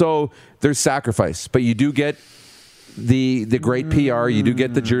line. So there's sacrifice. But you do get the great PR. You do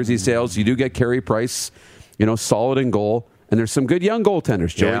get the jersey sales. You do get Carey Price, solid in goal. And there's some good young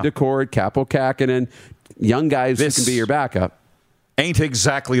goaltenders. Joey Decord, Capo Kakinen, young guys who can be your backup. Ain't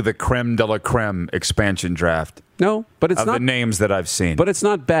exactly the creme de la creme expansion draft. No, but it's of not. The names that I've seen. But it's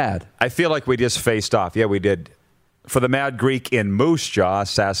not bad. I feel like we just faced off. Yeah, we did. For the Mad Greek in Moose Jaw,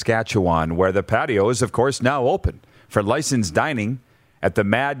 Saskatchewan, where the patio is, of course, now open for licensed dining at the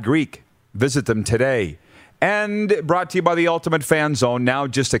Mad Greek. Visit them today. And brought to you by the Ultimate Fan Zone, now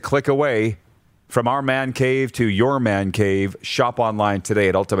just a click away from our man cave to your man cave. Shop online today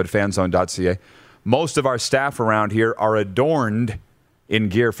at ultimatefanzone.ca. Most of our staff around here are adorned in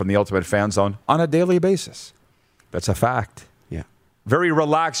gear from the Ultimate Fan Zone on a daily basis. That's a fact. Yeah. Very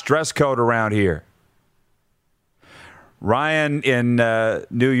relaxed dress code around here. Ryan in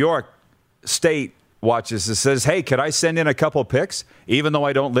New York State watches this, says, hey, could I send in a couple pics even though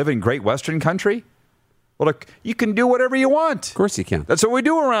I don't live in Great Western Country? Well, look, you can do whatever you want. Of course you can. That's what we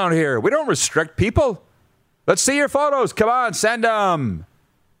do around here. We don't restrict people. Let's see your photos. Come on, send them.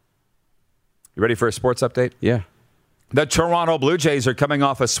 You ready for a sports update? Yeah. The Toronto Blue Jays are coming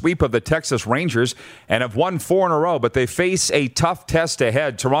off a sweep of the Texas Rangers and have won 4 in a row, but they face a tough test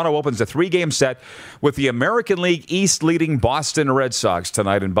ahead. Toronto opens a 3-game set with the American League East leading Boston Red Sox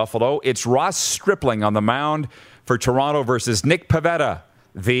tonight in Buffalo. It's Ross Stripling on the mound for Toronto versus Nick Pivetta.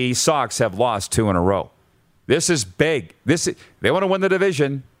 The Sox have lost 2 in a row. This is big. They want to win the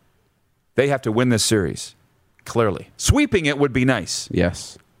division. They have to win this series, clearly. Sweeping it would be nice.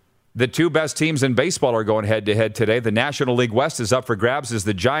 Yes. The 2 best teams in baseball are going head-to-head today. The National League West is up for grabs as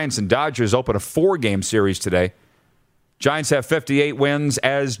the Giants and Dodgers open a 4-game series today. Giants have 58 wins,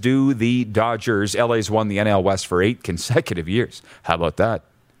 as do the Dodgers. LA's won the NL West for 8 consecutive years. How about that?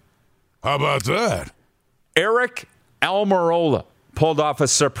 How about that? Eric Almirola pulled off a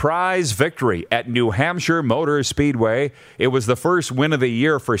surprise victory at New Hampshire Motor Speedway. It was the first win of the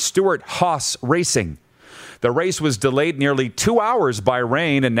year for Stuart Haas Racing. The race was delayed nearly 2 hours by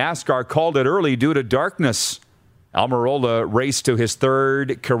rain, and NASCAR called it early due to darkness. Almirola raced to his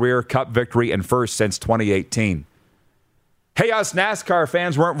 3rd career Cup victory and first since 2018. Hey, us NASCAR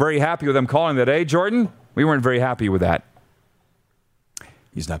fans weren't very happy with him calling that, eh, Jordan? We weren't very happy with that.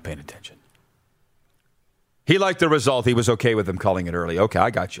 He's not paying attention. He liked the result. He was okay with them calling it early. Okay, I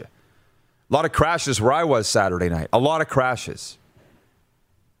got you. A lot of crashes where I was Saturday night. A lot of crashes.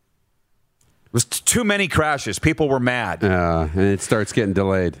 It was too many crashes. People were mad. And it starts getting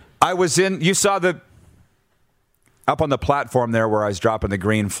delayed. I was you saw up on the platform there where I was dropping the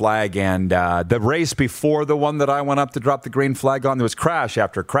green flag, and the race before the one that I went up to drop the green flag on, there was crash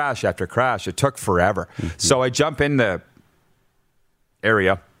after crash after crash. It took forever. Mm-hmm. So I jump in the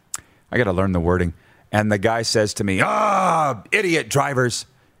area. I got to learn the wording. And the guy says to me, idiot drivers.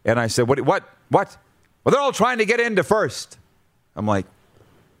 And I said, what? Well, they're all trying to get into first. I'm like,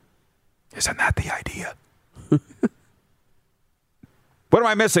 isn't that the idea? What am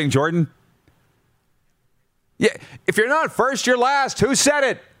I missing, Jordan? Yeah, if you're not first, you're last. Who said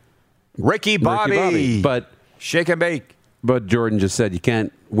it? Ricky Bobby. But shake and bake. But Jordan just said you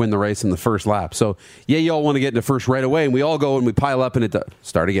can't win the race in the first lap. So, yeah, you all want to get into first right away, and we all go and we pile up, and it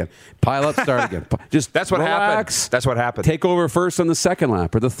start again. Pile up, start again. Just That's what relax. happened. That's what happened. Take over first on the 2nd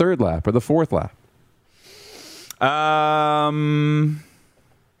lap or the 3rd lap or the 4th lap.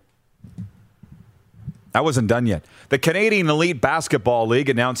 I wasn't done yet. The Canadian Elite Basketball League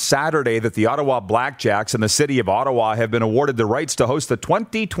announced Saturday that the Ottawa Blackjacks and the City of Ottawa have been awarded the rights to host the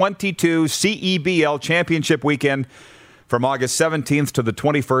 2022 CEBL Championship Weekend from August 17th to the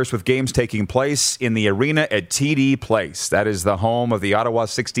 21st, with games taking place in the arena at TD Place. That is the home of the Ottawa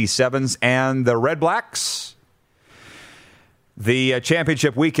 67s and the Red Blacks. The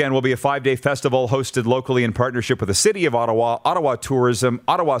championship weekend will be a 5-day festival hosted locally in partnership with the City of Ottawa, Ottawa Tourism,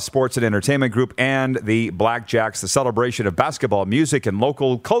 Ottawa Sports and Entertainment Group, and the Blackjacks. The celebration of basketball, music, and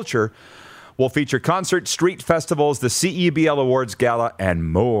local culture will feature concerts, street festivals, the CEBL Awards Gala,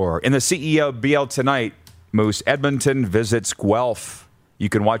 and more. In the CEBL tonight, Moose Edmonton visits Guelph. You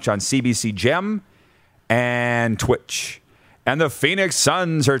can watch on CBC Gem and Twitch. And the Phoenix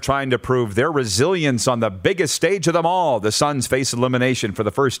Suns are trying to prove their resilience on the biggest stage of them all. The Suns face elimination for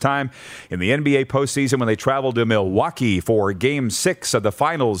the first time in the NBA postseason when they travel to Milwaukee for Game 6 of the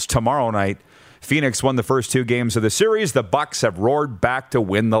finals tomorrow night. Phoenix won the first 2 games of the series. The Bucks have roared back to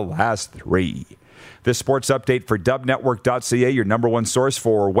win the last 3. This sports update for dubnetwork.ca, your number one source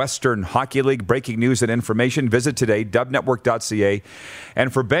for Western Hockey League breaking news and information. Visit today, dubnetwork.ca.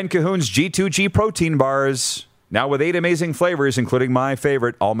 And for Ben Cahoon's G2G protein bars, now with 8 amazing flavors, including my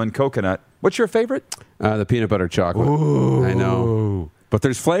favorite, almond coconut. What's your favorite? The peanut butter chocolate. Ooh. I know. But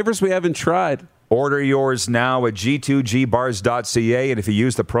there's flavors we haven't tried. Order yours now at g2gbars.ca. And if you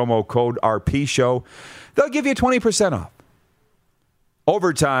use the promo code RPShow, they'll give you 20% off.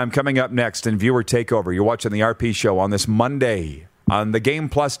 Overtime coming up next in Viewer Takeover. You're watching the RP Show on this Monday on the Game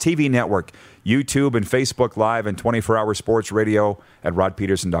Plus TV network, YouTube and Facebook Live, and 24-hour sports radio at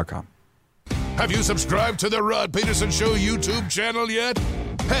rodpeterson.com. Have you subscribed to the Rod Peterson Show YouTube channel yet?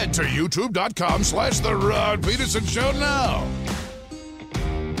 Head to youtube.com/The Rod Peterson Show now.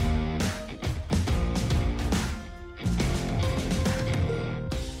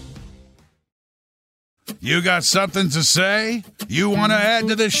 You got something to say? You want to add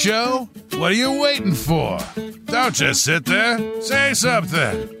to the show? What are you waiting for? Don't just sit there. Say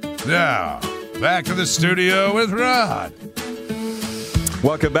something. Now, back to the studio with Rod.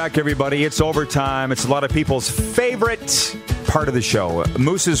 Welcome back, everybody. It's overtime. It's a lot of people's favorite part of the show.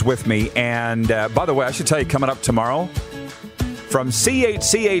 Moose is with me. And by the way, I should tell you, coming up tomorrow, from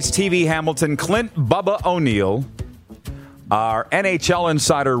CHCH TV Hamilton, Clint Bubba O'Neill, our NHL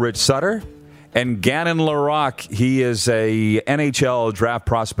insider, Rich Sutter, And Gannon Larocque, he is a NHL draft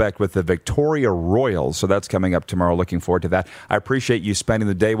prospect with the Victoria Royals. So that's coming up tomorrow. Looking forward to that. I appreciate you spending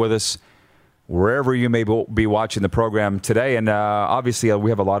the day with us, wherever you may be watching the program today. And obviously,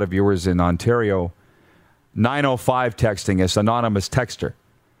 we have a lot of viewers in Ontario. 905 texting us, anonymous texter.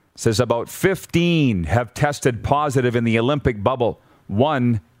 Says about 15 have tested positive in the Olympic bubble.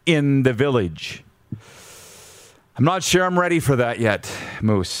 1 in the Village. I'm not sure I'm ready for that yet,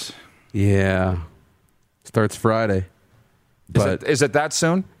 Moose. Yeah. Starts Friday. But Is it that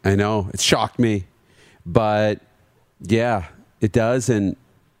soon? I know. It shocked me. But yeah, it does. And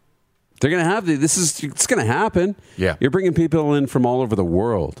they're going to have it's going to happen. Yeah. You're bringing people in from all over the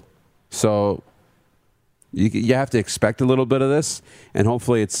world. So you have to expect a little bit of this. And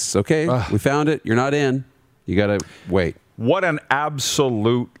hopefully it's okay. We found it. You're not in. You got to wait. What an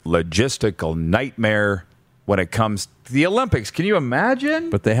absolute logistical nightmare when it comes to the Olympics. Can you imagine?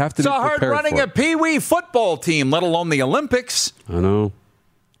 But they have to be It's hard prepared running for a pee-wee football team, let alone the Olympics. I know.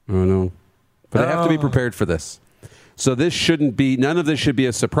 But they have to be prepared for this. So none of this should be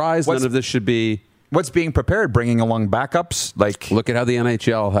a surprise. None of this should be... What's being prepared? Bringing along backups? Look at how the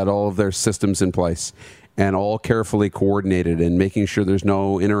NHL had all of their systems in place and all carefully coordinated and making sure there's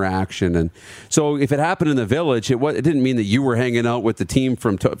no interaction. And so if it happened in the Village, it didn't mean that you were hanging out with the team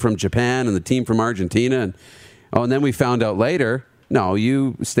from Japan and the team from Argentina. And then we found out later, no,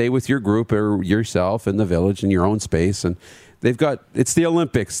 you stay with your group or yourself in the Village in your own space. And it's the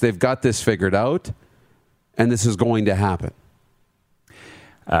Olympics. They've got this figured out, and this is going to happen.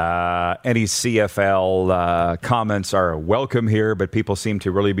 Any CFL comments are welcome here, but people seem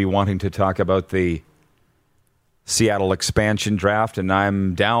to really be wanting to talk about the Seattle expansion draft, and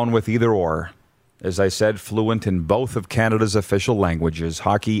I'm down with either or. As I said, fluent in both of Canada's official languages,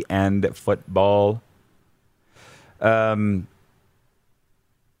 hockey and football.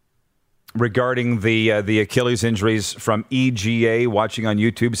 Regarding the Achilles injuries from EGA, watching on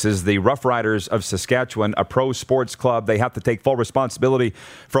YouTube, says the Rough Riders of Saskatchewan, a pro sports club, they have to take full responsibility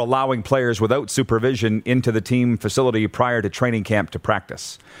for allowing players without supervision into the team facility prior to training camp to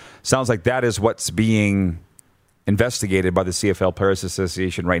practice. Sounds like that is what's being investigated by the CFL Players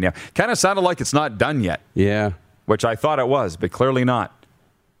Association right now. Kind of sounded like it's not done yet. Yeah. Which I thought it was, but clearly not.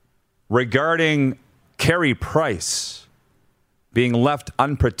 Regarding Carey Price being left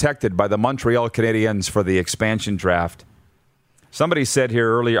unprotected by the Montreal Canadiens for the expansion draft. Somebody said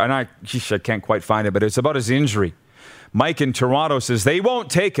here earlier, and I can't quite find it, but it's about his injury. Mike in Toronto says they won't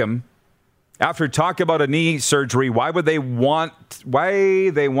take him after talk about a knee surgery. Why they want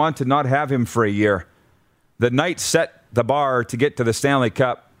to not have him for a year? The Knights set the bar to get to the Stanley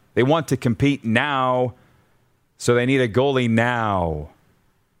Cup. They want to compete now, so they need a goalie now.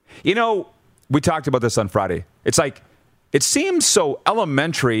 You know, we talked about this on Friday. It's like, it seems so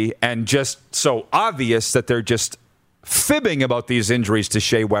elementary and just so obvious that they're just fibbing about these injuries to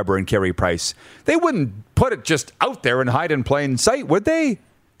Shea Weber and Carey Price. They wouldn't put it just out there and hide in plain sight, would they?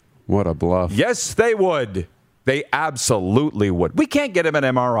 What a bluff. Yes, they would. They absolutely would. We can't get him an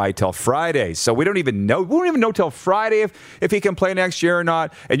MRI till Friday, so we don't even know. We won't even know till Friday if he can play next year or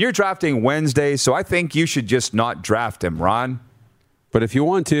not. And you're drafting Wednesday, so I think you should just not draft him, Ron. But if you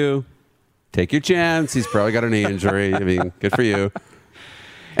want to, take your chance. He's probably got a knee injury. I mean, good for you.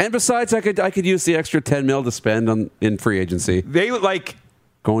 And besides, I could use the extra $10 million to spend in free agency. They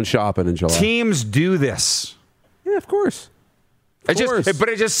going shopping in July. Teams do this. Yeah, of course. But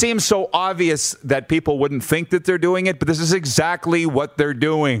it just seems so obvious that people wouldn't think that they're doing it, but this is exactly what they're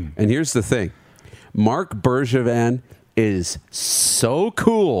doing. And here's the thing. Mark Bergevin is so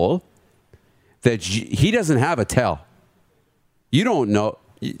cool that he doesn't have a tell. You don't know.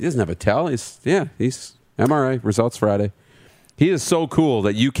 He doesn't have a tell. He's MRI, results Friday. He is so cool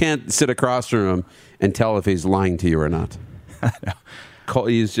that you can't sit across from him and tell if he's lying to you or not. I know.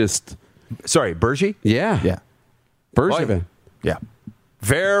 He's just... Sorry, Bergie? Yeah. Bergevin. Yeah.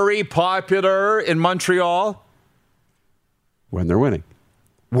 Very popular in Montreal. When they're winning.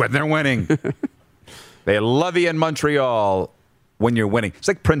 They love you in Montreal when you're winning. It's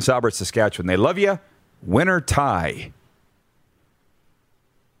like Prince Albert, Saskatchewan. They love you, win or tie.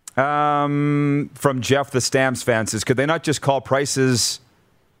 From Jeff, the Stamps fan, says, could they not just call Price's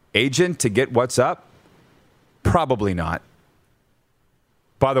agent to get what's up? Probably not.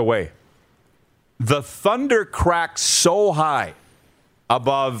 By the way, the thunder cracked so high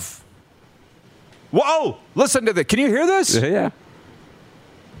above. Whoa! Listen to this. Can you hear this? Yeah.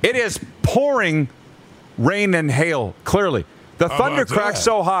 It is pouring rain and hail, clearly. The thunder cracked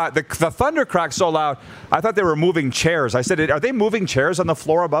so high. The thunder cracked so loud, I thought they were moving chairs. I said, are they moving chairs on the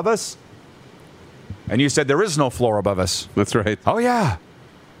floor above us? And you said, there is no floor above us. That's right. Oh, yeah.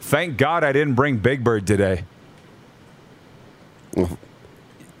 Thank God I didn't bring Big Bird today.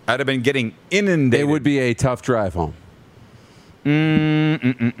 I'd have been getting inundated. It would be a tough drive home.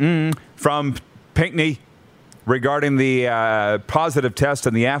 From Pinckney regarding the positive test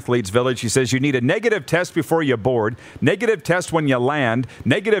in the athletes' village. He says you need a negative test before you board, negative test when you land,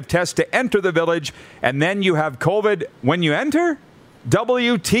 negative test to enter the village, and then you have COVID when you enter?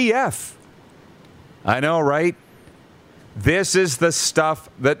 WTF. I know, right? This is the stuff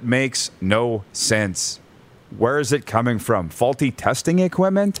that makes no sense. Where is it coming from? Faulty testing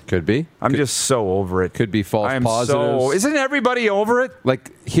equipment? Could be. I'm just so over it. Could be false positives. Isn't everybody over it? Like,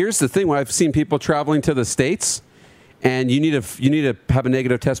 here's the thing. When I've seen people traveling to the States, and you need to have a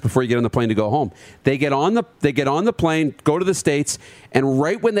negative test before you get on the plane to go home. They get on the plane, go to the States, and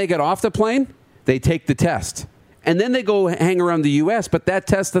right when they get off the plane, they take the test. And then they go hang around the U.S., but that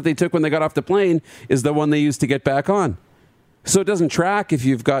test that they took when they got off the plane is the one they used to get back on. So it doesn't track if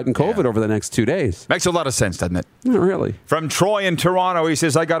you've gotten COVID over the next 2 days. Makes a lot of sense, doesn't it? Not really. From Troy in Toronto, he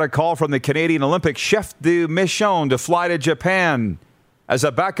says, I got a call from the Canadian Olympic chef de mission to fly to Japan as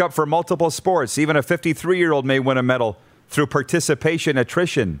a backup for multiple sports. Even a 53-year-old may win a medal through participation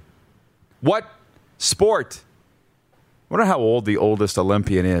attrition. What sport? I wonder how old the oldest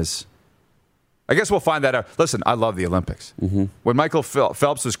Olympian is. I guess we'll find that out. Listen, I love the Olympics. Mm-hmm. When Michael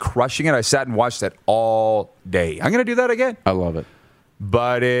Phelps was crushing it, I sat and watched it all day. I'm going to do that again. I love it.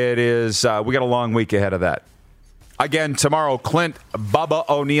 But it is, we got a long week ahead of that. Again, tomorrow, Clint Bubba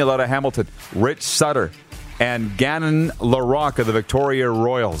O'Neill out of Hamilton, Rich Sutter, and Gannon LaRock of the Victoria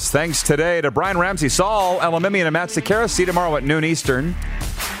Royals. Thanks today to Brian Ramsey, Saul Elamimian, and Matt Sekeres. See you tomorrow at noon Eastern,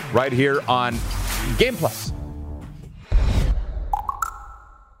 right here on Game Plus.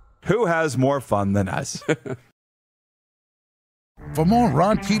 Who has more fun than us? For more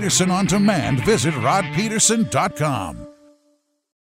Rod Peterson on demand, visit rodpeterson.com.